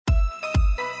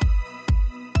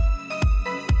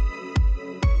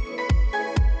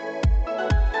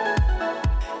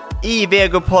I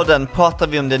Vegopodden pratar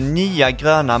vi om den nya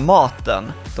gröna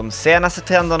maten, de senaste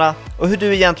trenderna och hur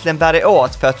du egentligen bär dig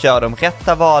åt för att göra de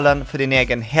rätta valen för din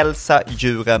egen hälsa,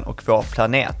 djuren och vår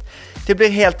planet. Det blir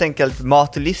helt enkelt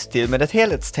mat och livsstil med ett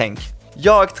helhetstänk.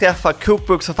 Jag träffar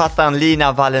kokboksförfattaren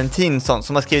Lina Valentinsson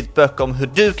som har skrivit böcker om hur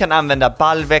du kan använda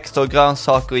baljväxter och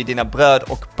grönsaker i dina bröd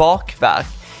och bakverk.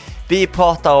 Vi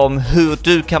pratar om hur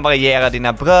du kan variera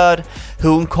dina bröd, hur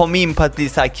hon kom in på att bli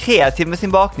så här kreativ med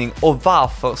sin bakning och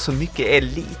varför så mycket är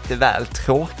lite väl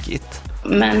tråkigt.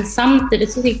 Men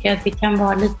samtidigt så tycker jag att vi kan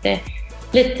vara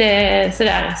lite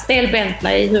sådär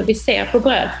stelbentna i hur vi ser på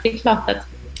bröd. Det är klart att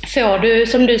får du,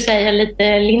 som du säger,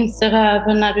 lite linser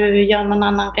över när du gör någon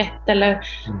annan rätt eller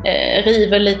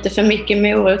river lite för mycket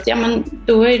morot, ja men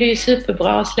då är det ju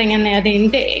superbra att slänga ner din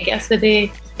deg. Alltså det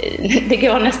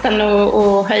går nästan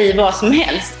att ha i vad som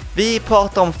helst. Vi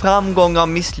pratar om framgångar och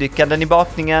misslyckanden i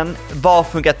bakningen, vad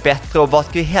funkat bättre och vad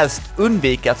ska vi helst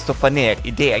undvika att stoppa ner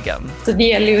i degen. Så det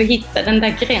gäller ju att hitta den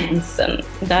där gränsen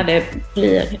där det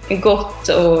blir gott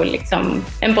och liksom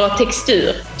en bra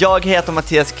textur. Jag heter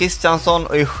Mattias Kristiansson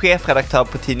och är chefredaktör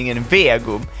på tidningen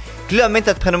Vego. Glöm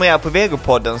inte att prenumerera på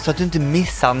Vegopodden så att du inte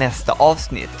missar nästa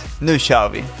avsnitt. Nu kör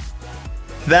vi!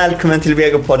 Välkommen till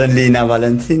Vegopodden Lina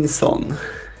Valentinsson.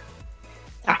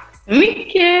 Tack så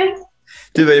mycket!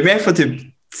 Du var ju med för typ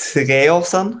 3 år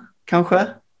sedan, kanske?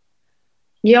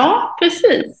 Ja,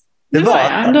 precis. Det var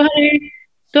jag.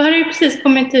 Då hade jag precis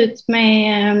kommit ut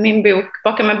med min bok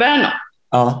Baka med bönor.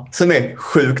 Ja, som är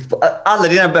sjukt. Alla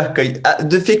dina böcker,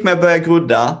 du fick mig att börja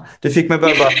grodda, du fick mig att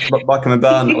börja baka med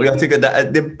bönor och jag tycker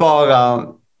det är bara,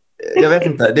 jag vet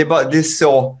inte, det är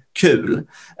så kul.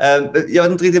 Jag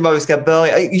vet inte riktigt var vi ska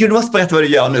börja. Du måste berätta vad du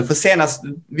gör nu, för senast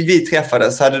vi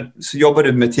träffades så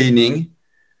jobbade du med tidning.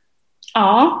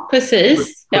 Ja,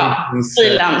 precis. Ja,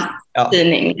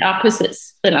 frilanstidning. Ja,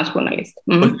 precis. Frilansjournalist.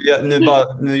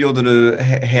 Nu gjorde du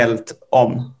helt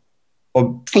om.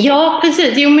 Ja,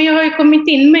 precis. Jo, men jag har ju kommit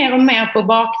in mer och mer på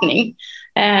bakning.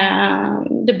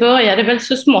 Det började väl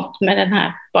så smått med den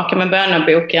här Baka med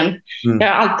bönor-boken. Jag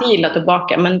har alltid gillat att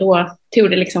baka, men då tog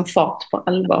det liksom fart på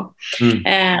allvar.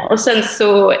 Och sen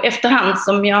så efterhand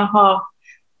som jag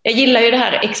gillar ju det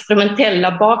här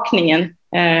experimentella bakningen.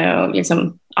 Och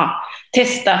liksom,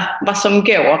 testa vad som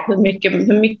går,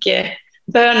 hur mycket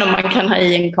bönor man kan ha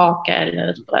i en kaka eller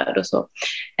ett bröd och så.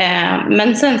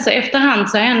 Men sen så efterhand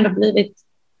så har jag ändå blivit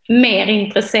mer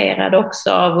intresserad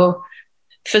också av att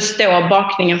förstå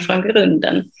bakningen från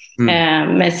grunden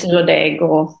med surdeg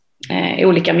och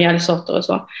olika mjölsorter och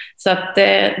så. Så att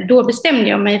då bestämde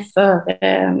jag mig för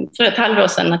ett halvår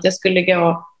sedan att jag skulle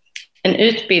gå en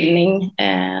utbildning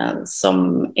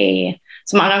som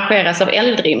arrangeras av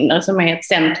Eldrimner, som är ett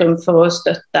centrum för att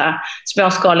stötta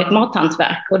småskaligt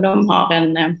mathantverk. Och de har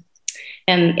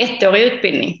en 1-årig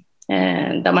utbildning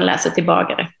där man läser till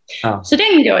bagare. Ja. Så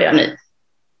den går jag nu.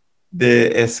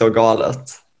 Det är så galet.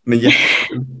 Men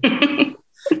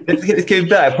vi kan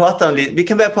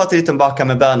börja prata lite om baka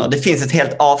med bönor. Det finns ett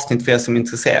helt avsnitt för er som är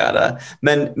intresserade.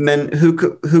 Men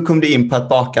hur kom du in på att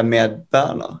baka med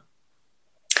bönor?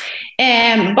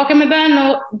 Baka med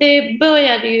bönor, det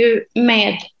började ju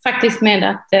faktiskt med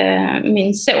att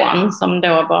min son, som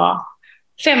då var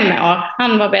 5 år,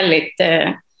 han var väldigt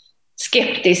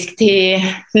skeptisk till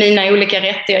mina olika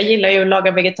rätter. Jag gillar ju att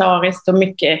laga vegetariskt och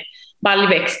mycket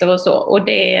baljväxter och så, och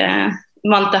det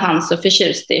var inte han så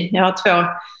förtjust i. Jag har 2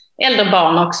 äldre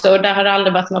barn också och där har det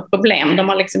aldrig varit något problem. De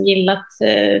har liksom gillat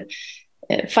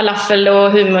falafel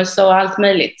och hummus och allt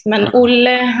möjligt. Men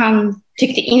Olle, han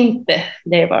tyckte inte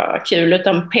det var kul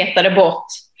utan petade bort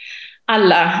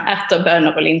alla ärtor,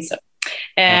 bönor och linser.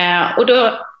 Och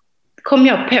då kom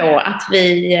jag på att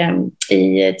vi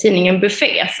i tidningen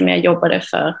Buffé, som jag jobbade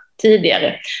för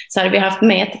tidigare, så hade vi haft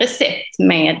med ett recept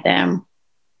med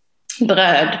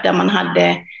bröd där man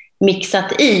hade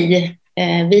mixat i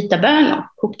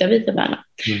kokta vita bönor.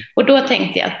 Och då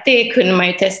tänkte jag att det kunde man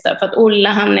ju testa, för att Olle,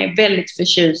 han är väldigt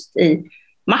förtjust i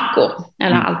mackor,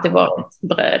 eller har alltid varit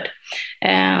bröd.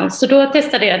 Så då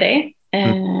testade jag det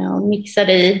och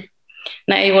mixade i.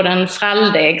 När jag gjorde en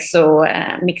fralldeg så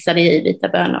mixade jag i vita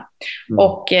bönor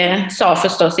och sa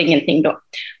förstås ingenting då.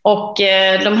 Och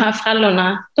de här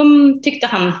frallorna, de tyckte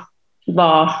han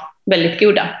var väldigt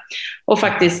goda, och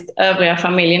faktiskt övriga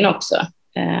familjen också.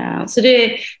 Så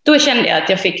då kände jag att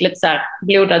jag fick lite så här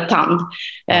blodad tand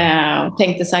och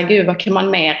tänkte så här, gud, vad kan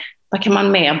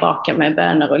man mer baka med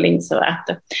bönor och linser och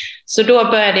ärtor? Så då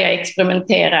började jag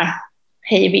experimentera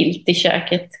hej vilt i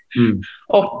köket.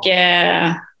 Och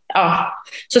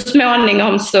så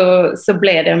småningom så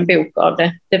blev det en bok av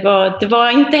det. Det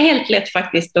var inte helt lätt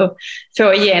faktiskt att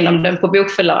få igenom den på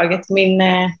bokförlaget.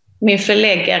 min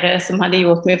förläggare som hade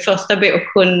gjort min första bok,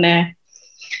 hon, när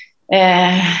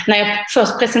jag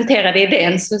först presenterade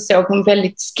idén så såg hon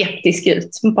väldigt skeptisk ut.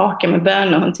 Baka med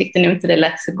bönor, hon tyckte nog inte det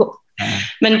lät så gott.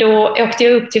 Men då åkte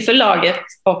jag upp till förlaget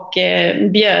och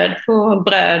bjöd på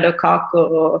bröd och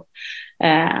kakor och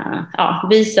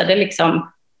visade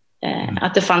liksom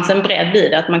att det fanns en bredd i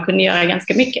det, att man kunde göra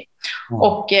ganska mycket.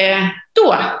 Och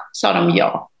då sa de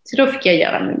ja, så då fick jag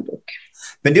göra min bok.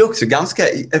 Men det är också ganska,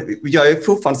 jag är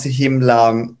fortfarande så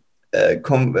himla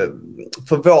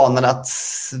förvånad att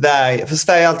Sverige, för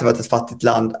Sverige har alltid varit ett fattigt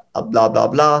land, bla bla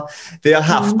bla. Vi har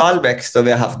haft baljväxter och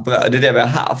vi har haft bröd, det är det vi har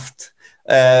haft.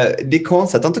 Det är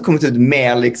konstigt att det inte kommit ut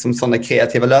mer liksom sådana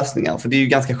kreativa lösningar, för det är ju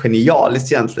ganska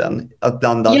genialiskt egentligen att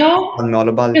blanda spannmål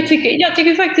och baljväxter. Jag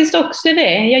tycker faktiskt också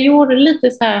det. Jag gjorde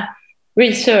lite så här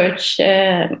research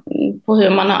på hur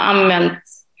man har använt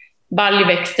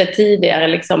baljväxter tidigare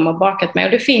liksom, och bakat med.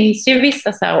 Och det finns ju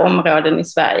vissa så här områden i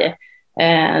Sverige,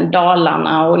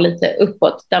 Dalarna och lite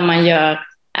uppåt, där man gör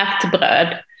ärtbröd,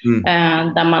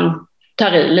 där man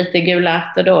tar i lite gula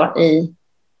ärtor då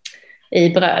i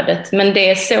brödet. Men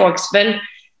det sågs väl,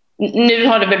 nu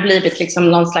har det väl blivit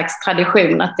liksom någon slags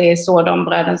tradition att det är så de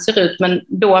bröden ser ut, men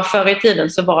då förr i tiden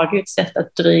så var det ju ett sätt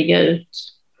att dryga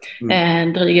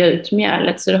ut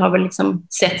mjölet, så det har väl liksom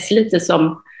setts lite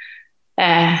som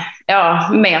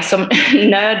mer som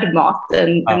nödmat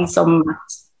än som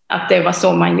att det var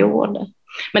så man gjorde.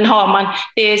 Men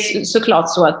det är såklart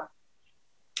så att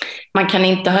man kan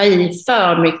inte ha i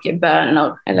för mycket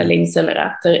bönor eller linser eller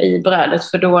ärtor i brödet,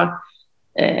 för då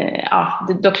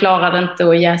klarar det inte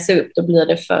att jäsa upp, då blir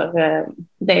det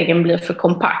degen blir för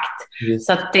kompakt.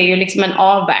 Så att det är ju liksom en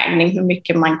avvägning hur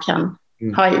mycket man kan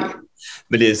ha i.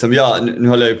 Men det är som nu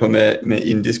håller jag ju på med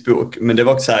indisk bok, men det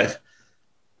var också så här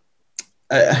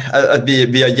att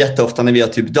vi har jätteofta när vi har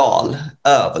typ dal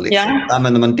över liksom,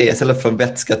 använder man det istället för att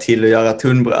vätska till och göra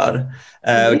tunnbröd.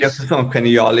 Och det är också en sån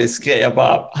genialisk grej.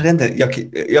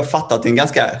 Jag fattar att det är en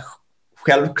ganska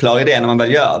självklar idé när man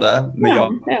väl gör det, men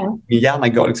min hjärna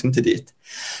går liksom inte dit.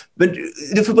 Men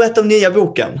du får berätta om nya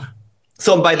boken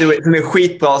som by the way, som är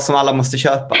skitbra, som alla måste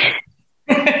köpa.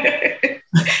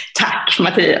 Tack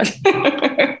Mattias.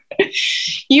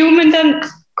 Jo, men den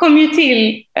kom ju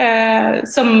till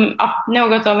som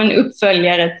något av en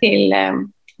uppföljare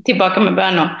till Baka med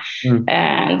bönor.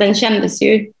 Den kändes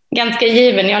ju ganska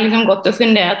given. Jag har liksom gått och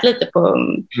funderat lite på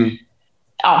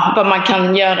vad man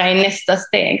kan göra i nästa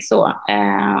steg.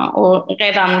 Och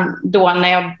redan då när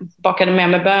jag bakade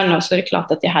med bönor så är det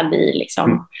klart att jag hade i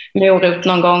liksom morot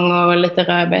någon gång och lite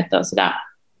rödbetor och sådär.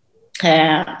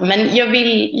 Men jag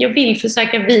vill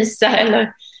försöka visa,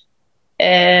 eller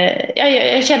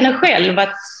jag känner själv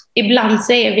att ibland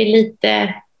så är vi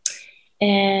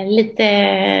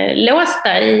lite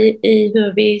låsta i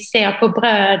hur vi ser på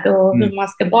bröd och hur man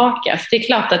ska baka. För det är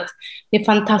klart att det är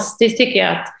fantastiskt, tycker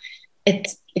jag, att ett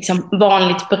liksom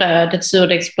vanligt bröd, ett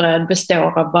surdegsbröd,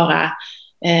 består av bara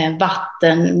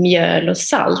vatten, mjöl och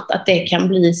salt. Att det kan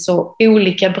bli så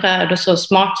olika bröd och så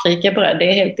smakrika bröd, det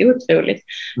är helt otroligt.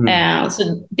 Så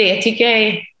det tycker jag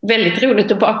är väldigt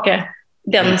roligt att baka,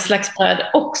 den slags bröd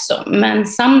också. Men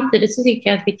samtidigt så tycker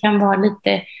jag att vi kan vara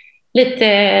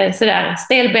lite sådär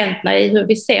stelbentna i hur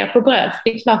vi ser på bröd. För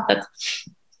det är klart att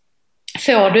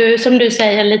får du, som du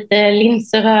säger, lite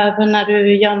linser över när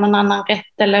du gör någon annan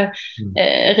rätt, eller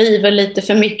river lite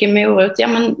för mycket morot,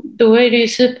 men då är det ju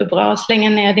superbra att slänga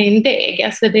ner din deg.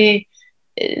 Alltså det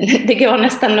går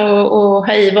nästan att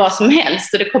ha i vad som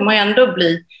helst, och det kommer ändå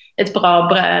bli ett bra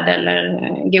bröd eller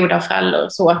goda frallor.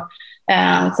 Så att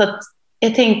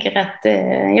jag tänker att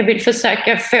jag vill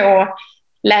försöka få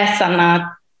läsarna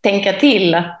att tänka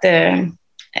till att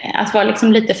vara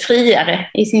liksom lite friare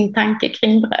i sin tanke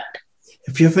kring bröd.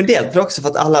 För jag funderar på det också, för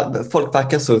att folk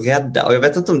verkar så rädda, och jag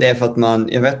vet inte om det är för att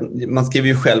man skriver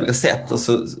ju själv recept, och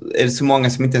så är det så många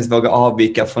som inte ens vågar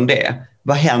avvika från det.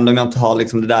 Vad händer om jag inte har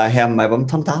liksom det där hemma? Jag vill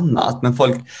ta något annat, men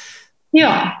folk...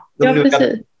 Ja,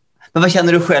 precis. Men vad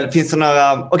känner du själv? Finns det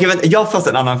några... Okej, vänta, jag har först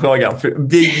en annan fråga. För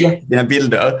det är jättefina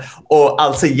bilder, och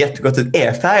alltså jättegott ut.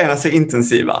 Är färgerna så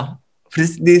intensiva? För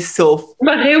det är så...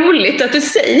 Vad roligt att du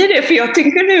säger det, för jag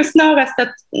tycker nu snarast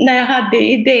att när jag hade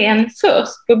idén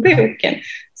först på boken,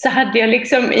 så hade jag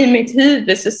liksom i mitt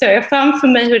huvud, så såg jag framför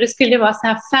mig hur det skulle vara så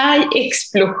här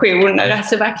färgexplosioner,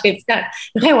 alltså verkligen så här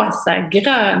rosa,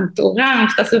 grönt, orange,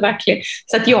 alltså verkligen.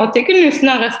 Så att jag tycker nu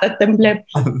snarast att den blev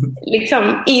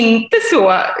liksom inte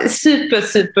så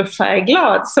super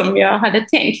färgglad som jag hade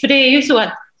tänkt. För det är ju så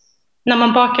att när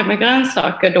man bakar med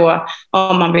grönsaker då,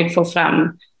 om man vill få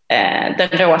fram den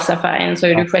rosa färgen, så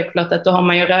är det självklart att då har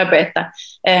man ju rödbeta.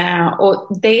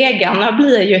 Och degarna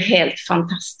blir ju helt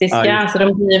fantastiska. Alltså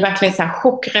de blir verkligen så här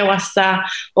chockrosa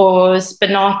och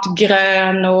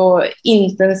spenatgrön och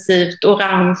intensivt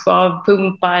orange av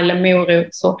pumpa eller morot.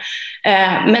 Så.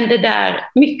 Men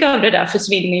mycket av det där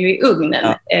försvinner ju i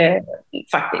ugnen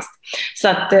faktiskt. Så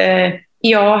att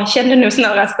jag kände nog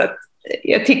snarast att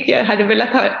jag tycker jag hade velat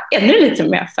ha ännu lite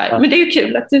mer färg. Men det är ju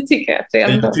kul att du tycker att det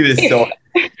ändå är så.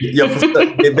 Jag förstår,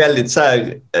 det är väldigt så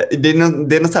här, det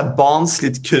är något så här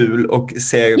barnsligt kul och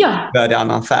se röd i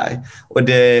annan färg. Och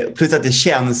plus att det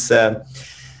känns,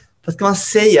 vad ska man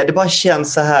säga, det bara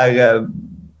känns så här,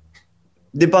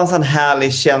 det är bara en sån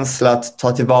härlig känsla att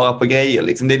ta tillvara på grejer.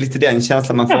 Liksom. Det är lite den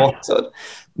känslan man får också.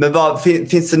 Men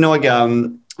finns det några,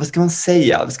 vad ska man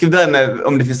säga? Ska vi börja med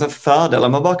om det finns några fördelar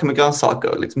med att baka med grönsaker?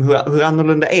 Liksom, hur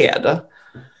annorlunda är det?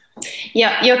 Ja,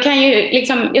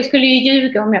 jag skulle ju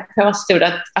ljuga om jag påstod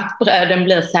att bröden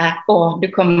blir så här, du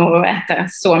kommer att äta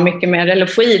så mycket mer eller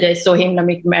få i dig så himla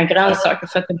mycket mer grönsaker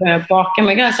för att du börjar baka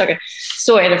med grönsaker.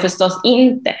 Så är det förstås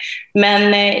inte.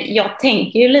 Men jag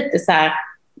tänker ju lite så här,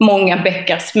 många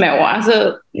bäckar små.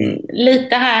 Alltså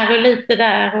lite här och lite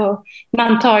där. Och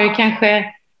man tar ju kanske,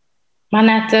 man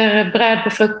äter bröd på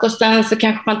frukosten, så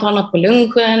kanske man tar något på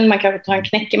lunchen. Man kanske tar en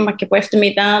knäckemacka på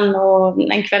eftermiddagen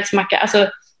och en kvällsmacka. Alltså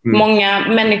många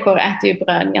människor äter ju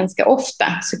bröd ganska ofta.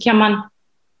 Så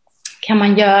kan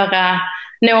man göra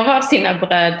några av sina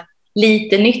bröd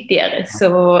lite nyttigare,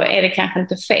 så är det kanske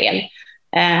inte fel.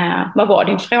 Vad var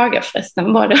din fråga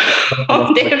förresten? Var det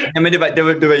om det? Ja, men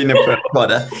du var inne på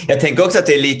det. Jag tänker också att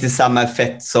det är lite samma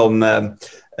effekt som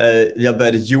jag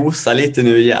började juica lite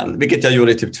nu igen, vilket jag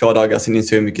gjorde i typ 2 dagar sedan,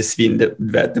 insåg hur mycket svinn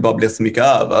det bara blir så mycket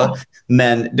över.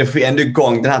 Men det får ändå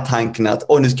igång den här tanken att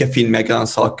nu ska jag få in mer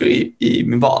grönsaker i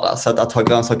min vardag. Så att ha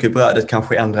grönsaker i brödet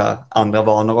kanske ändrar andra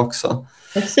vanor också.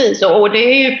 Precis, och det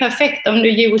är ju perfekt om du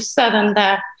juicar den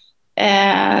där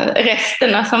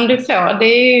resterna som du får. Det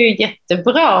är ju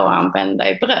jättebra att använda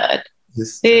i bröd.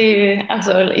 Det är ju,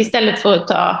 alltså, istället för att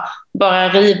ta bara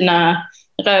rivna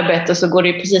rödbetor, så går det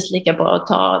ju precis lika bra att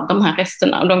ta de här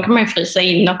resterna. Och de kan man ju frysa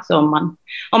in också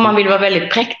om man vill vara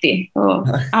väldigt präktig och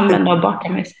använda och baka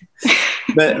med sig.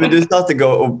 Men du sa att det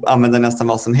går att använda nästan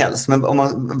vad som helst. Men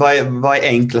vad är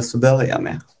enklast att börja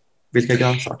med? Vilka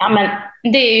grönsaker? Ja, men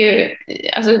det är ju,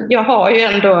 alltså, jag har ju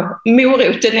ändå,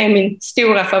 moroten är min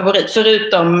stora favorit,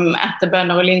 förutom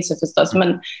ärtebönor och linser förstås.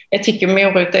 Men jag tycker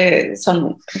morot är en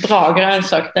sån bra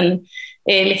grönsak. Den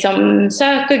är liksom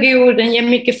söt och god, den ger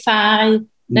mycket färg,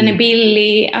 den är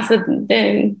billig. Alltså, det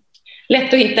är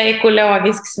lätt att hitta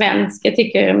ekologisk svensk. Jag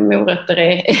tycker morötter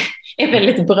är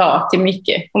väldigt bra till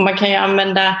mycket. Och man kan ju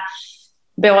använda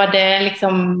både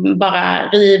liksom bara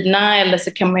rivna, eller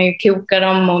så kan man ju koka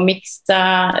dem och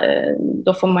mixa.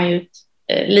 Då får man ju ut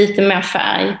lite mer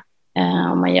färg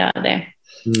om man gör det.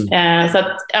 Så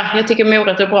att, jag tycker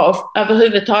morötter är bra. Och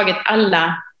överhuvudtaget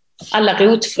alla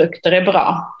rotfrukter är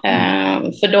bra.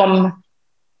 För de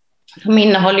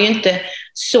innehåller ju inte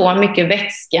så mycket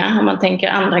vätska. Om man tänker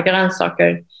andra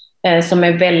grönsaker som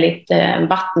är väldigt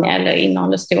vattniga eller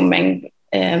innehåller stor mängd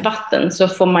vatten, så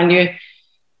får man ju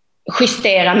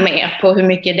justera mer på hur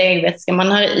mycket degvätska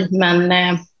man har i. Men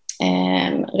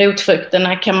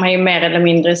rotfrukterna kan man ju mer eller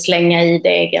mindre slänga i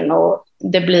degen och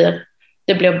det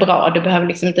blir bra. Du behöver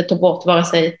liksom inte ta bort vare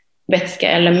sig vätska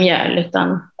eller mjöl,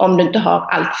 utan om du inte har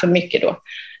allt för mycket då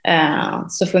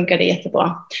så funkar det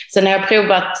jättebra. Sen har jag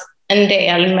provat en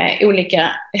del med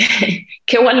olika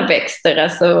kolväxter,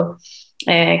 alltså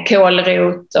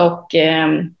kålrot och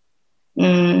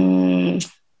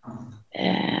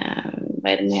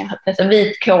vad är det mer? Alltså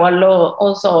vitkål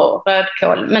och så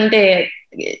rödkål. Men det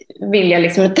vill jag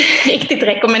liksom inte riktigt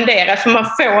rekommendera, för man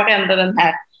får ändå den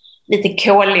här lite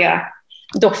kåliga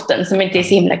doften som inte är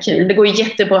så himla kul. Det går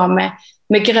jättebra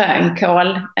med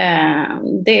grönkål.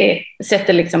 Det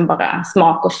sätter liksom bara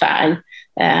smak och färg.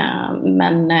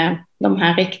 Men de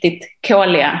här riktigt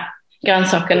kåliga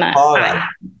grönsakerna...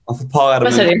 Man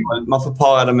får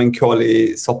para dem med en kål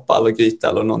i soppa eller gryta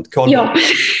eller något. Ja,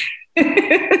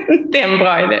 det är en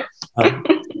bra idé. Ja.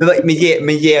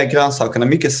 Men ger grönsakerna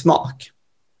mycket smak?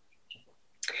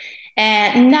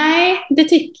 Nej, det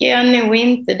tycker jag nog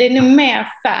inte. Det är nog mer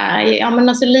färg. Ja, men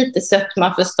alltså lite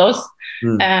sötma förstås.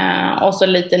 Och så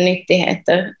lite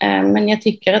nyttigheter. Men jag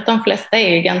tycker att de flesta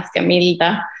är ju ganska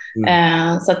milda.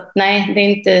 Så att, nej,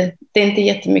 det är inte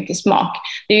jättemycket smak.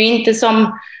 Det är ju inte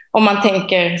som om man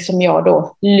tänker som jag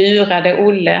då, lurade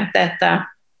Olle att äta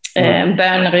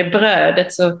bönor i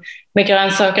brödet. Så med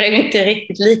grönsaker är det inte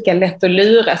riktigt lika lätt att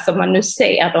lura som man nu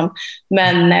ser dem.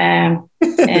 Men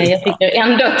jag tycker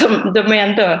ändå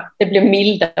att det blir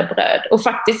milda bröd. Och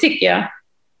faktiskt tycker jag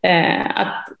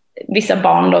att vissa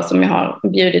barn då som jag har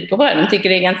bjudit på bröden tycker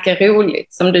det är ganska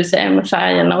roligt, som du säger, med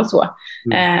färgerna och så.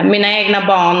 Mina egna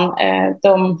barn,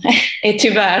 de är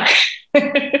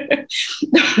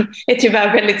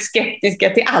tyvärr väldigt skeptiska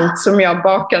till allt som jag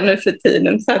bakar nu för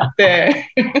tiden. Så att,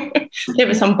 det är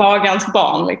väl som bagarens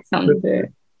barn. Liksom.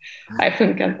 Det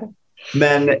funkar inte.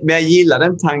 Men jag gillar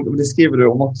den tanken, och det skriver du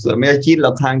om också, men jag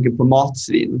gillar tanken på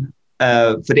matsvinn.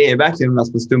 För det är verkligen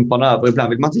något som stumparna över. Ibland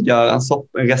vill man inte göra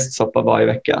en restsoppa varje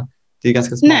vecka. Det är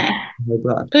ganska smart.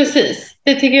 Nej, precis.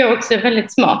 Det tycker jag också är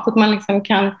väldigt smart. Att man liksom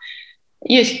kan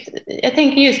jag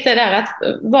tänker just det där att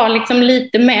vara liksom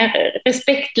lite mer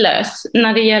respektlös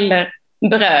när det gäller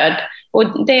bröd.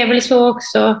 Och det är väl så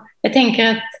också, jag tänker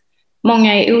att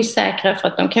många är osäkra för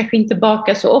att de kanske inte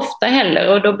bakar så ofta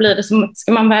heller. Och då blir det som att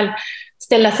ska man väl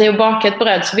ställa sig och baka ett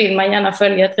bröd så vill man gärna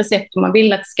följa ett recept och man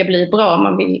vill att det ska bli bra.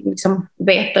 Man vill liksom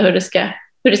veta hur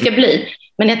det ska bli.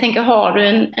 Men jag tänker, har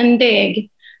du en deg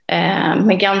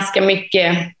med ganska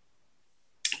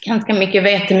mycket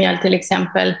vetemjöl till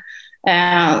exempel,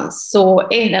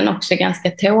 så är den också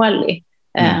ganska tålig.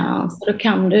 Så då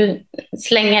kan du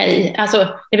slänga i. Alltså,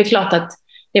 det är väl klart att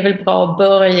det är väl bra att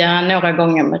börja några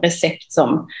gånger med recept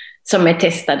som är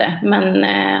testade. Men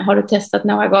har du testat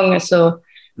några gånger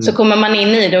så kommer man in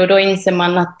i det och då inser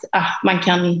man att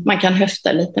man kan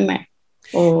höfta lite mer.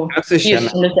 Och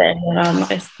just som du säger, göra med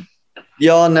resten.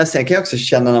 Ja, sen kan jag också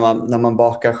känna när man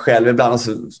bakar själv ibland och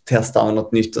så testar man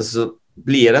något nytt och så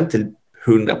blir det inte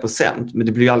 100%, men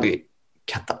det blir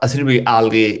ju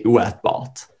aldrig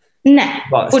oätbart. Nej,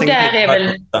 och där är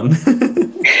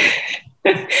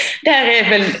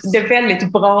väl det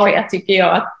väldigt bra, jag tycker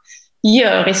jag, att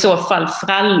gör i så fall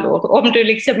frallor. Om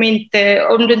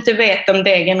du inte vet om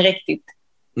degen riktigt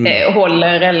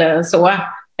håller eller så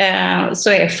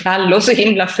är frallor så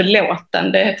himla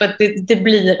förlåtande, för att det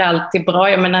blir alltid bra.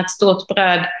 Jag menar, ett stort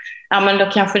bröd, men då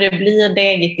kanske det blir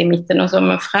degigt i mitten och så,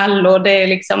 med frallor, det är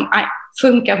liksom,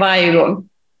 funkar varje gång.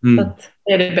 Så att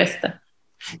det är det bästa.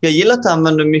 Jag gillar att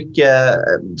använda mycket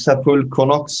så här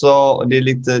fullkorn också, och det är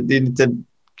lite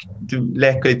du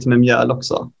leker lite med mjöl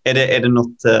också. Är det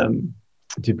något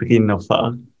du brinner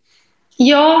för?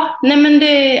 Ja, nej men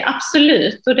det är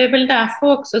absolut, och det är väl därför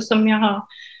också som jag har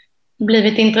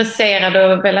blivit intresserad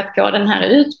och velat gå den här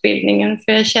utbildningen,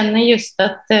 för jag känner just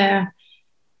att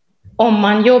om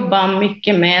man jobbar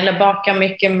mycket med eller bakar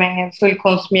mycket med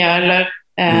fullkornsmjöl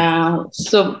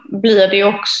så blir det ju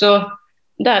också,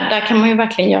 där kan man ju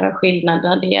verkligen göra skillnad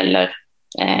när det gäller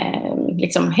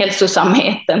liksom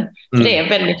hälsosamheten. För det är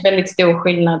väldigt, väldigt stor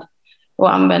skillnad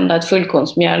att använda ett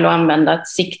fullkornsmjöl och använda ett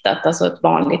siktat, alltså ett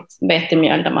vanligt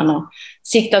vetemjöl där man har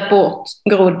siktat bort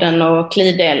grodden och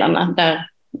kliddelarna där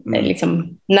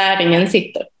liksom näringen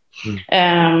sitter.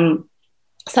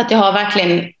 Så att jag har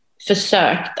verkligen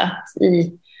försökt att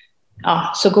i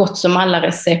så gott som alla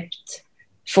recept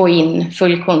få in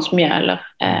fullkornsmjöl.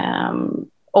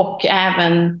 Och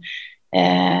även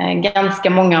ganska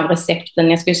många av recepten,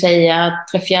 jag skulle säga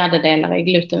 3/4 är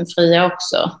glutenfria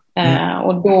också.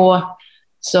 Och då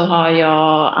så har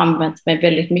jag använt mig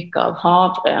väldigt mycket av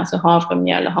havre, alltså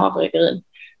havremjöl och havregryn.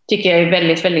 Tycker jag är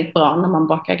väldigt, väldigt bra när man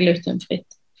bakar glutenfritt.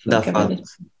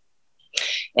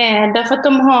 Därför att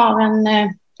de har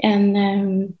en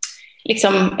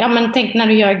liksom, men tänk när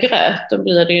du gör gröt, då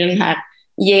blir det ju den här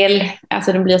gel,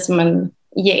 alltså det blir som en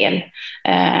gel.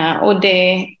 Och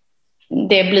det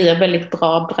blir väldigt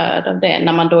bra bröd av det.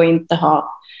 När man då inte har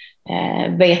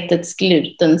vetets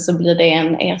gluten så blir det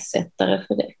en ersättare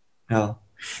för det. Ja.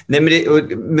 Nej,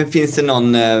 men finns det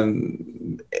någon,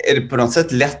 är det på något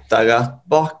sätt lättare att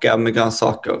baka med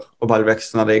grönsaker och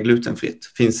baljväxter när det är glutenfritt?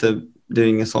 Finns det är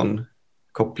ingen sån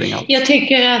koppling alls? Jag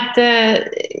tycker att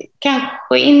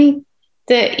kanske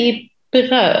inte i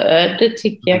bröd, det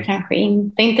tycker jag kanske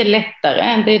inte. Det är inte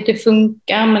lättare. Det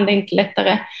funkar, men det är inte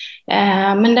lättare.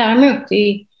 Men däremot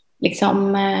i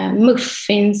liksom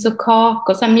muffins och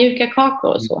kakor, så här mjuka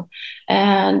kakor och så,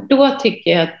 då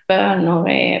tycker jag att bönor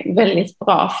är väldigt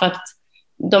bra, för att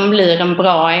de blir en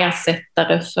bra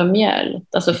ersättare för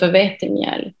mjölet, alltså för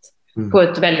vetemjölet, på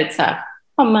ett väldigt så här,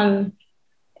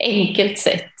 enkelt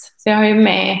sätt. Så jag har ju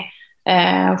med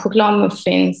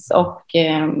chokladmuffins och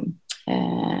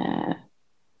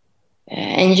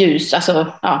en ljus, alltså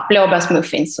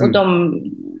blåbärsmuffins. Och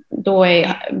då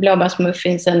är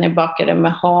blåbärsmuffinsen är bakade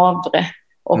med havre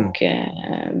och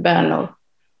bönor.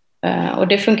 Och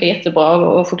det funkar jättebra.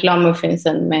 Och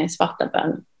chokladmuffinsen med svarta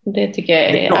bönor. Det tycker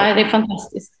jag det är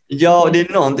fantastiskt. Ja, det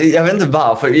är något, jag vet inte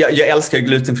varför. Jag älskar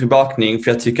glutenfri bakning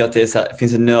för jag tycker att det är så här,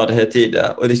 finns en nördighet i det.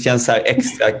 Och det känns så här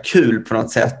extra kul på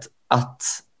något sätt.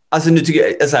 Alltså nu tycker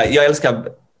jag, så här, jag älskar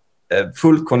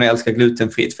fullkorn och jag älskar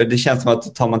glutenfritt. För det känns som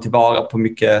att tar man tillvara på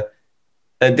mycket.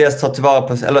 Dels tar tillvara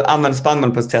på, eller använder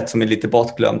spannmål på ett sätt som är lite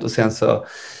bortglömt. Och sen så...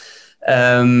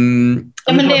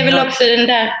 men det är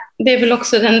väl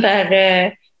också den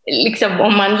där liksom,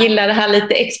 om man gillar det här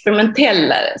lite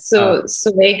experimentella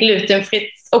så är glutenfritt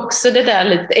också det där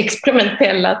lite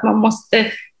experimentella, att man måste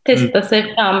testa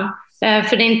sig fram,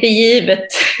 för det är inte givet.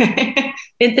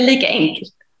 Det är inte lika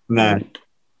enkelt. Nej.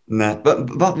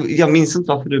 Jag minns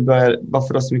inte varför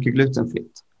du har så mycket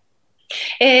glutenfritt.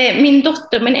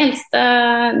 Min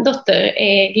äldsta dotter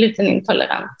är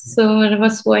glutenintolerant, så det var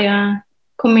så jag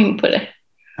kom in på det.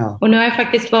 Ja. Och nu har jag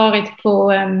faktiskt varit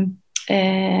på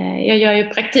jag gör ju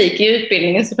praktik i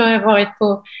utbildningen, så då har jag varit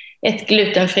på ett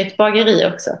glutenfritt bageri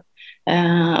också.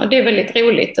 Och det är väldigt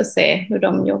roligt att se hur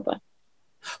de jobbar.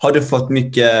 Har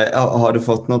du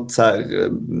fått något så här,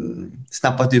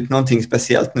 snappat upp någonting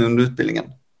speciellt nu under utbildningen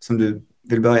som du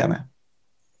vill börja med?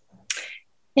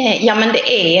 Ja, men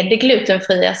det är det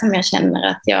glutenfria som jag känner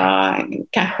att jag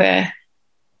kanske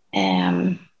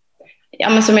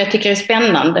men som jag tycker är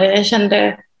spännande. Jag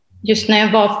kände just när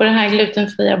jag var på det här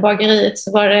glutenfria bageriet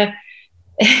så var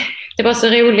det var så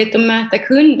roligt att möta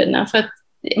kunderna, för att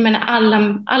jag menar,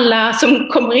 alla som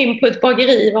kommer in på ett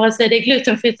bageri, vare sig det är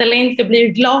glutenfritt eller inte, blir ju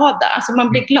glada. Alltså man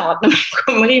blir glad när man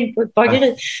kommer in på ett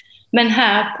bageri. Men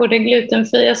här på det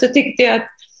glutenfria så tyckte jag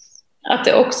att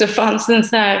det också fanns en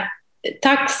så här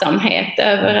tacksamhet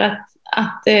över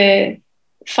att det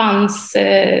fanns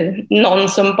någon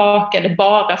som bakade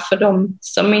bara för de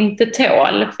som inte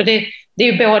tål. För det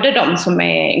är ju både de som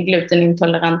är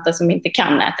glutenintoleranta som inte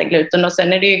kan äta gluten, och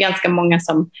sen är det ju ganska många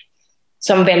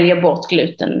som väljer bort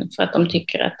gluten för att de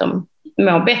tycker att de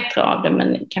mår bättre av det,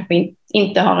 men kanske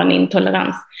inte har en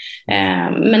intolerans.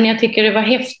 Men jag tycker det var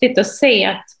häftigt att se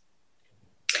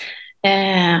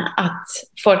att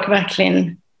folk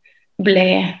verkligen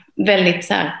blev väldigt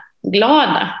så här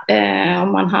glada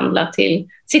om man handlar till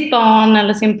sitt barn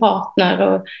eller sin partner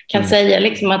och kan säga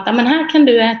liksom att men här kan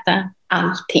du äta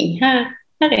allting, här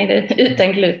är det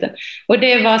utan gluten. Och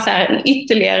det var så här en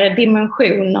ytterligare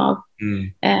dimension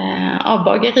av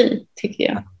bageri, tycker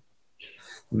jag.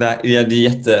 Ja,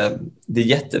 det är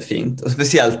jättefint. Och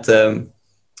speciellt,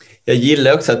 jag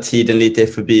gillar också att tiden lite är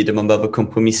förbi där man behöver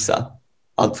kompromissa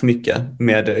allt för mycket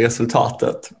med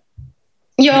resultatet.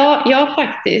 Ja,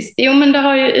 faktiskt. Jo, men det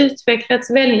har ju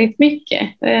utvecklats väldigt mycket.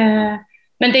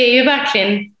 Men det är ju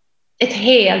verkligen ett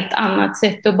helt annat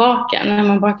sätt att baka när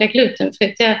man bakar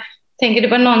glutenfritt. Jag tänker, det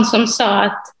var någon som sa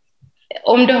att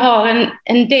om du har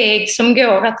en deg som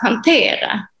går att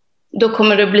hantera, då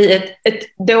kommer det bli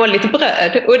ett dåligt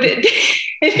bröd. Och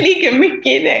det ligger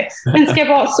mycket i det. Den ska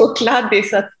vara så kladdig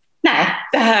så att nej,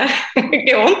 det här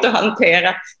går inte att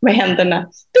hantera med händerna.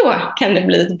 Då kan det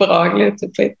bli ett bra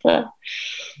glutenfritt bröd.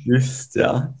 Just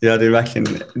det är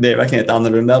verkligen ett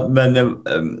annorlunda. Men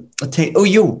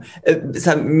så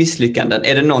här, misslyckanden.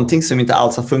 Är det någonting som inte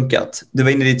alls har funkat? Du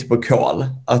var inne lite på kål,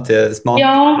 att det är smart.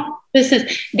 Ja,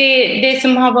 precis. Det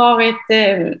som har varit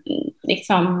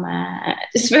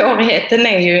svårigheten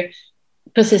är ju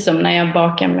precis som när jag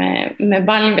bakar med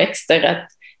baljväxter, att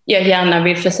jag gärna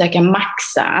vill försöka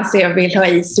maxa. Alltså jag vill ha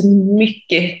i så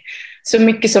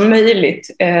mycket som möjligt.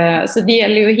 Så det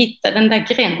gäller ju att hitta den där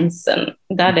gränsen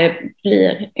där det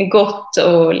blir gott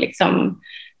och liksom,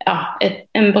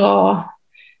 en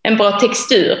bra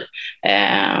textur.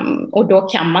 Och då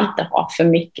kan man inte ha för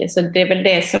mycket. Så det är väl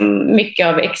det som mycket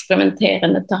av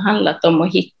experimenterandet har handlat om,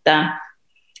 att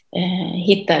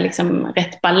hitta liksom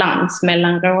rätt balans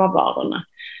mellan råvarorna.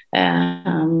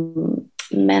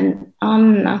 Men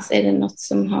annars är det något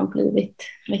som har blivit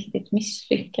riktigt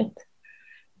misslyckat.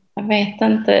 Jag vet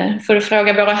inte. Får du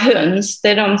fråga våra höns. Det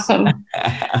är de som...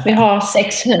 Vi har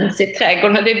 6 höns i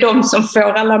trädgården och det är de som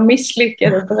får alla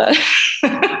misslyckade bröd.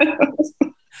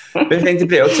 Jag tänkte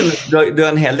på det också. Du har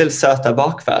en hel del söta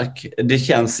bakverk. Det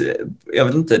känns... Jag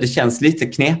vet inte. Det känns lite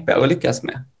knepigare att lyckas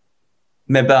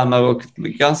med bönor och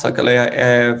grönsaker. Eller jag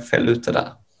är fel ute där?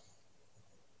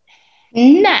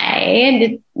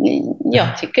 Nej,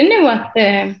 jag tycker nog att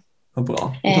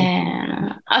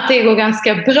att det går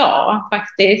ganska bra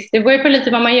faktiskt. Det var ju på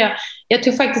lite vad man gör. Jag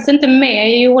tog faktiskt inte med.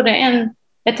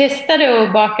 Jag testade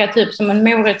att baka typ som en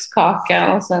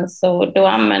morotskaka och sen så då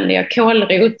använde jag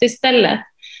kålrot istället.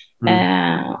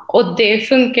 Och det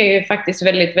funkar ju faktiskt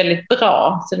väldigt, väldigt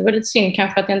bra. Så det var lite synd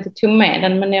kanske att jag inte tog med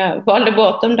den, men jag valde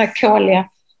bort de där kåliga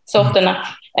sorterna.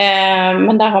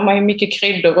 Men där har man ju mycket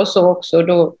kryddor och så också.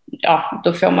 Då ja,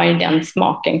 då får man ju den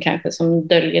smaken kanske som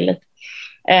döljer lite.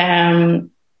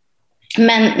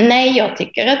 Men nej, jag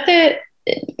tycker att det,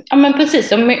 ja men precis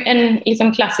som en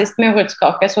liksom klassisk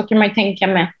morotskaka så kan man ju tänka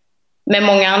med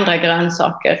många andra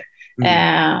grönsaker.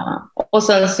 Och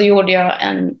sen så gjorde jag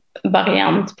en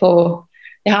variant på,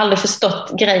 jag har aldrig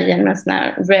förstått grejen med sån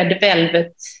här red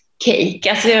velvet cake.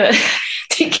 Alltså jag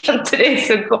tycker inte det är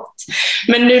så gott.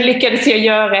 Men nu lyckades jag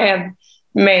göra en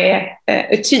med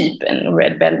typ en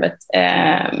red velvet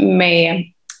med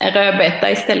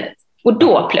rödbeta istället. Och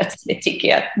då plötsligt tycker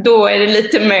jag att då är det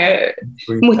lite mer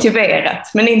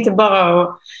motiverat. Men inte bara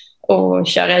att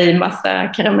köra i massa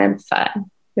karamellfärg.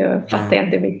 Jag fattar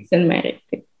inte vitsen med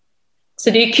riktigt. Så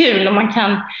det är kul om man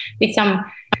kan liksom,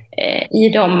 i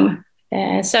de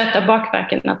söta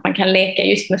bakverken att man kan leka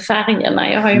just med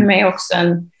färgerna. Jag har ju med också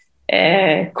en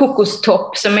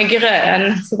kokostopp som är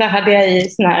grön. Så där hade jag i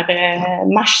sån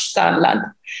här marssallad.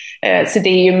 Så det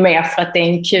är ju mer för att det är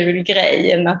en kul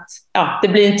grej än att det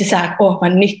blir inte så här,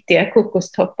 vad nyttiga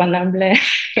kokostopparna blev.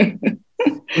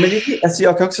 Men alltså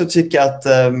jag kan också tycka att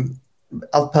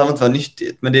allt behöver inte vara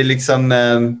nyttigt, men det är liksom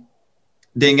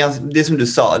det är som du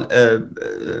sa,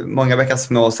 många veckor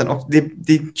små sen, och det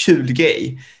är en kul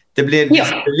grej. Det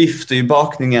lyfter ju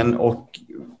bakningen och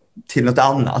till något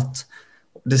annat.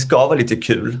 Det ska vara lite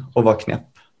kul att vara knäpp.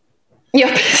 Ja,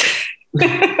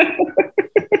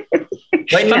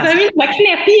 man behöver inte vara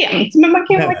knäpp jämt, men man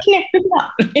kan vara knäpp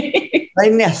ibland.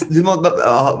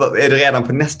 Är du redan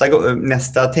på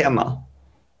nästa tema?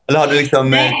 Eller har du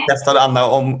liksom testat andra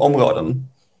områden?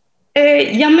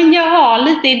 Ja, men jag har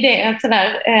lite idéer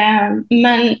sådär.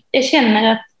 Men jag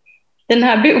känner att den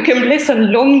här boken blev så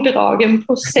långdragen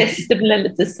process. Det blev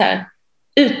lite så här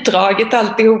utdraget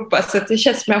alltihopa, så att det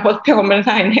känns som jag har hållit på med den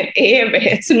här en hel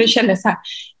evighet. Så nu känner jag så här,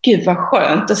 gud vad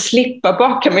skönt att slippa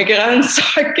baka med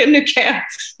grönsaker. Nu kan jag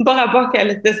bara baka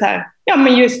lite så här,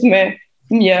 men just med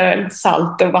mjöl,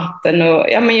 salt och vatten. Och,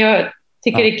 men jag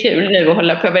tycker det är kul nu att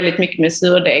hålla på väldigt mycket med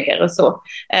surdegar och så.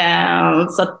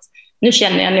 Så att nu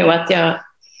känner jag nog att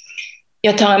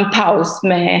jag tar en paus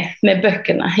med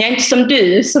böckerna. Jag är inte som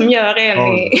du som gör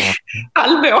en i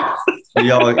halvår.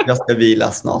 Jag ska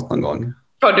vila snart någon gång.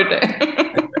 Får du det?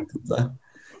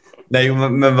 Nej,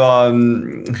 men vad...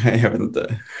 Jag vet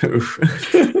inte. Usch.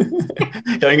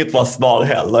 Jag har inget bra svar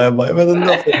heller. Jag vet inte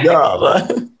vad jag ska göra.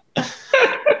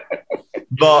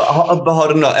 Vad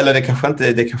har du något, eller det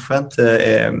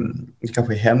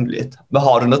kanske är hemligt. Men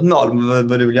har du något mål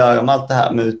vad du vill göra med allt det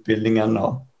här med utbildningen?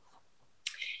 Och...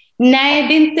 Nej,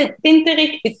 det är inte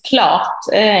riktigt klart.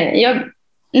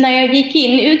 När jag gick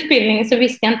in i utbildningen så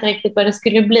visste jag inte riktigt vad det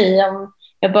skulle bli, om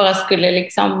jag bara skulle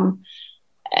liksom,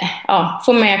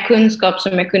 få mer kunskap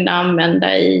som jag kunde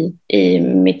använda i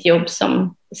mitt jobb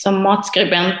som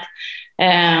matskribent.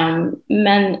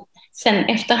 Men sen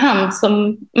efterhand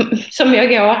som jag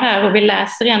går här och vi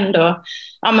läser ändå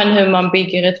hur man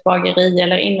bygger ett bageri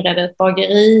eller inreder ett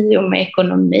bageri, och med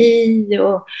ekonomi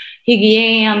och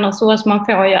hygien och så man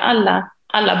får ju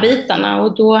alla bitarna,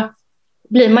 och då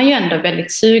blir man ju ändå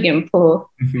väldigt sugen på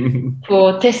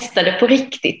att testa det på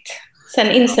riktigt.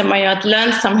 Sen inser man ju att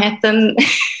lönsamheten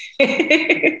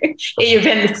är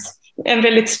ju en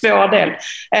väldigt svår del.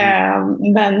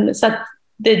 Men så att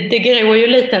det gror ju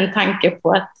lite en tanke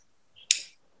på att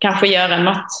kanske göra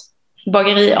något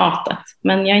bageriartat.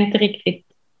 Men jag är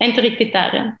inte riktigt där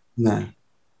än. Nej.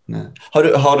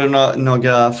 Har du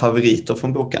några favoriter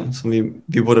från boken som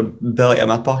vi borde börja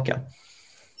med att baka?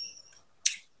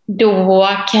 Då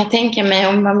kan jag tänka mig,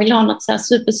 om man vill ha något så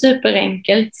här super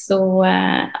enkelt, så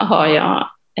har jag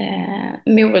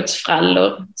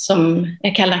morotsfrallor som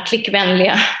jag kallar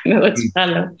klickvänliga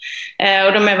morotsfrallor.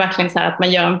 Och de är verkligen så här att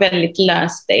man gör en väldigt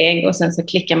lös deg och sen så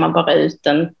klickar man bara ut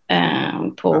den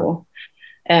på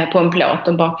en plåt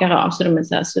och bakar av, så de är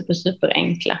så här super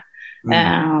enkla.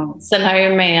 Sen har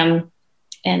jag med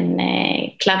en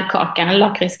kladdkaka, en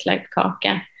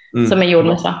lakritskladdkaka som är gjord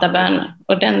med svarta bönor,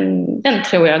 och den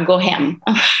tror jag går hem.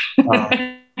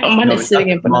 Om man är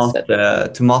sugen på något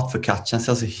sätt. Tomatfocaccian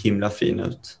ser så himla fin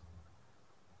ut.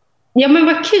 Ja, men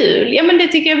vad kul. Ja, men det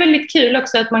tycker jag är väldigt kul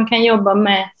också, att man kan jobba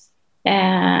med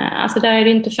alltså där är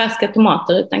det inte färska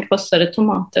tomater utan krossade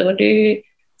tomater, och det är ju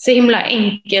så himla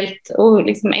enkelt att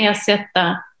liksom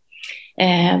ersätta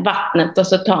vattnet och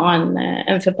så ta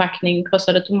en förpackning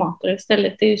krossade tomater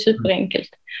istället. Det är ju superenkelt.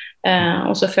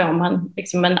 Och så får man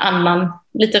liksom en annan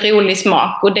lite rolig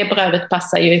smak, och det brödet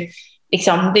passar ju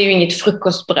liksom, det är ju inget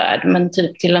frukostbröd, men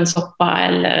typ till en soppa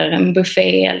eller en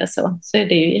buffé eller så är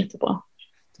det ju jättebra.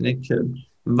 Det är kul.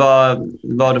 Vad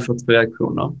har du fått för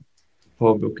reaktioner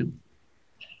på boken?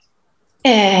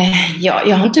 Ja,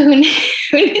 jag har inte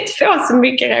hunnit få så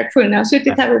mycket reaktioner. Jag har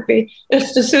suttit här uppe i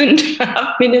Östersund och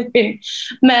haft min utbildning.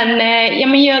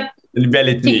 Men, jag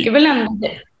tycker väl ändå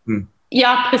det.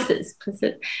 Ja, precis.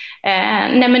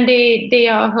 Nej, men det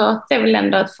jag har hört är väl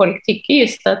ändå att folk tycker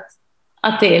just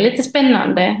att det är lite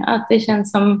spännande. Att det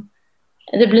känns som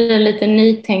det blir lite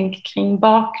nytänk kring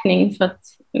bakning. För att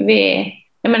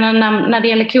när det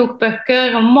gäller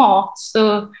kokböcker och mat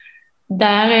så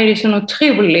där är det så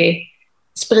otrolig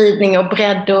spridning och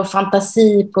bredd och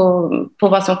fantasi på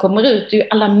vad som kommer ut. Det är ju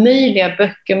alla möjliga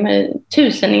böcker med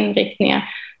 1000 inriktningar.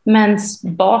 Men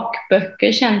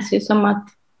bakböcker känns ju som att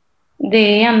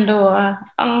det är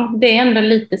ändå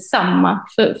lite samma.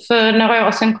 För några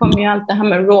år sedan kom ju allt det här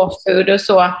med raw food och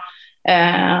så.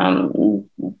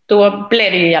 Då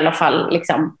blev det ju i alla fall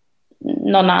liksom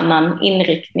någon annan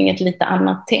inriktning, ett lite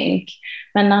annat tänk.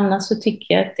 Men annars så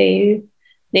tycker jag att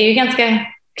det är ju ganska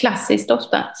klassiskt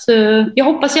ofta. Så jag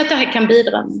hoppas ju att det här kan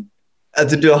bidra.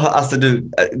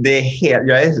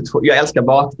 Jag älskar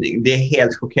bakning. Det är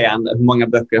helt chockerande hur många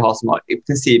böcker jag har som har i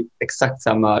princip exakt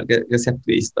samma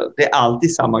receptlistor. Det är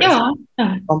alltid samma recept.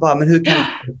 Ja. Man bara, men hur kan jag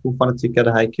fortfarande tycka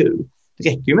det här är kul? Det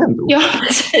räcker ju med en bok. Ja,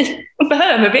 precis.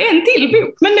 Behöver vi en till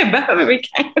bok? Men det behöver vi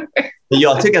kanske.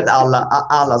 Jag tycker att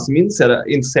alla som är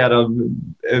intresserade av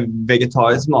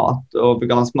vegetarisk mat och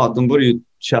vegansk mat, de borde ju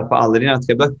köpa alla dina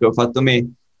 3 böcker för att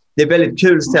det är väldigt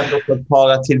kul sätt att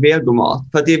para till vegomat.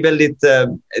 För att det är väldigt,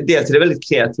 dels är det väldigt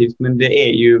kreativt, men det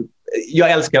är ju,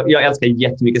 jag älskar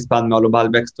jättemycket spannmål och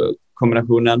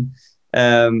baljväxter-kombinationen.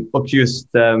 Och just,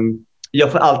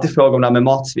 jag får alltid fråga om det här med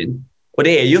matsvinn. Och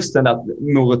det är just den där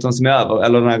moroten som är över,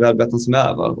 eller den här rödbetan som är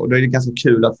över. Och då är det ganska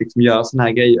kul att liksom göra såna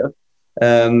här grejer.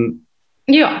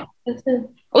 Ja, precis.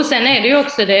 Och sen är det ju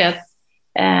också det att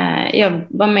jag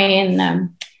var med i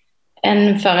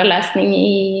en föreläsning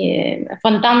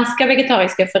från Danska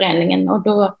vegetariska föreningen, och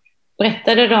då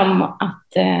berättade de att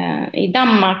i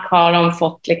Danmark har de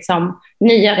fått liksom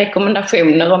nya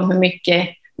rekommendationer om hur mycket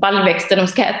baljväxter de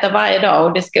ska äta varje dag,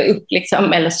 och det ska upp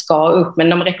liksom, eller ska upp, men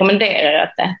de rekommenderar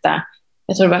att äta,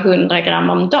 jag tror det var 100 gram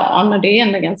om dagen, och det är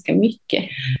ändå ganska mycket.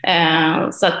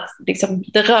 Så att liksom,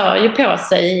 det rör ju på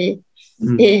sig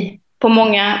på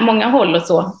många håll och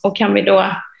så, och kan vi då,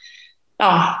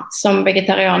 som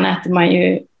vegetarian äter man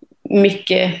ju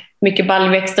mycket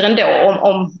baljväxter ändå,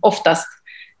 om oftast.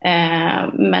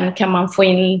 Men kan man få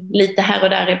in lite här och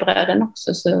där i bröden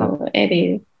också, så är det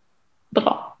ju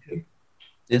bra.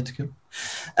 Jättekul.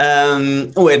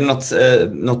 Och är det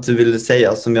något du vill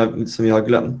säga som jag har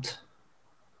glömt?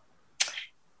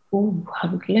 Har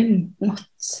du glömt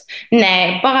något?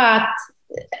 Nej, bara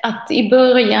att i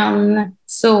början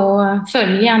så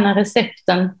följ gärna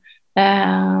recepten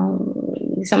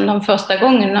liksom de första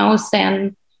gångerna, och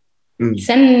sen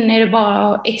är det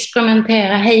bara att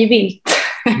experimentera hej vilt.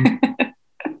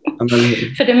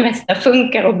 För det mesta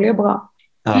funkar och blir bra.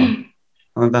 Ja,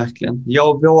 men verkligen.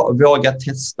 Jag vågar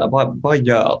testa, bara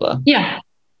gör det. Ja.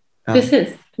 Precis.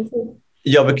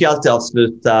 Jag brukar alltid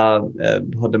avsluta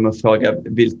med att fråga,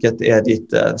 vilket är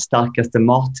ditt starkaste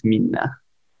matminne?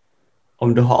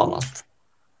 Om du har något.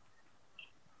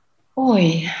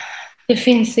 Oj, det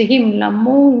finns så himla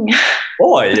många.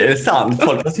 Oj, är det sant?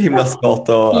 Folk har så himla svårt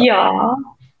att... Ja.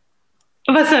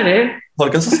 Vad sa du?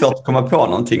 Folk har så svårt att komma på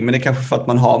någonting, men det är kanske för att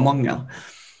man har många.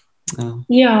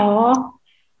 Ja.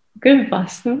 Gud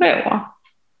vad svårt.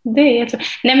 Det är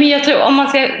Nej, men jag tror om man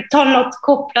ska ta något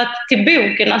kopplat till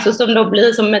boken, alltså som då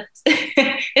blir som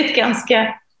ett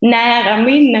ganska nära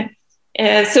minne,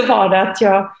 så var det att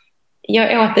jag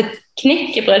åt ett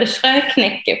knäckebröd, ett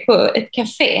fröknäcke på ett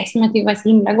café som jag tyckte var så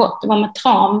himla gott. Det var med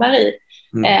tranbär i.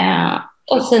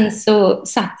 Och sen så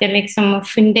satt jag liksom och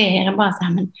funderade bara så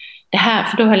här, men det här,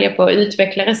 för då höll jag på att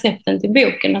utveckla recepten till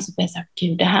boken, och så blev jag så här,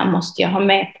 gud, det här måste jag ha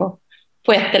med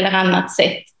på ett eller annat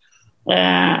sätt.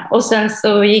 Och sen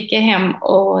så gick jag hem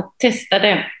och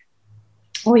testade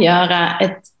att göra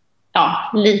ett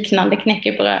liknande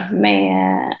knäckebröd med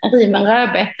riven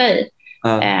rödbeta i.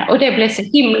 Och det blev så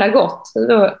himla gott.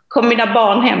 Då kom mina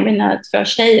barn hem, mina 2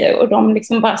 tjejer, och de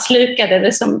liksom bara slukade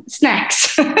det som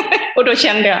snacks. Och då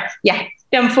kände jag,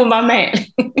 den får vara med.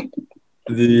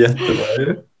 Det är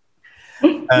jättebra.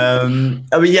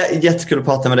 Jättekul att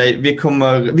prata med dig.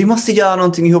 Vi måste göra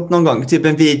någonting ihop någon gång, typ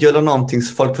en video eller någonting,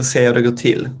 så folk får se hur det går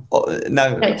till.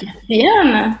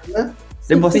 Gärna.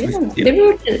 Det måste vi se till. Det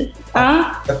vore kul. Ja,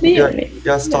 det gör vi.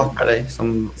 Jag stakar dig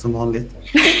som vanligt.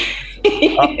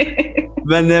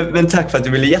 Men tack för att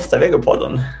du ville gästa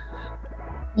Vegopodden.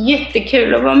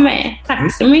 Jättekul att vara med.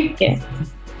 Tack så mycket.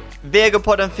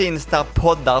 Vegopodden finns där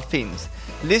poddar finns.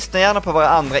 Lyssna gärna på våra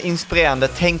andra inspirerande,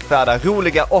 tänkvärda,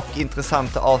 roliga och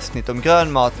intressanta avsnitt om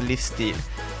grön mat och livsstil.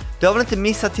 Du har väl inte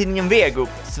missat tidningen Vego,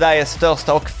 Sveriges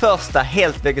största och första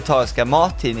helt vegetariska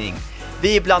mattidning.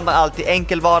 Vi blandar alltid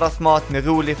enkel vardagsmat med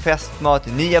rolig festmat,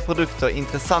 nya produkter,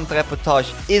 intressanta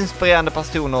reportage, inspirerande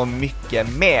personer och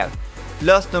mycket mer.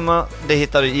 Lösnummer, det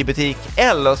hittar du i butik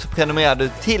eller så prenumererar du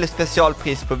till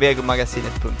specialpris på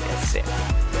vegomagasinet.se.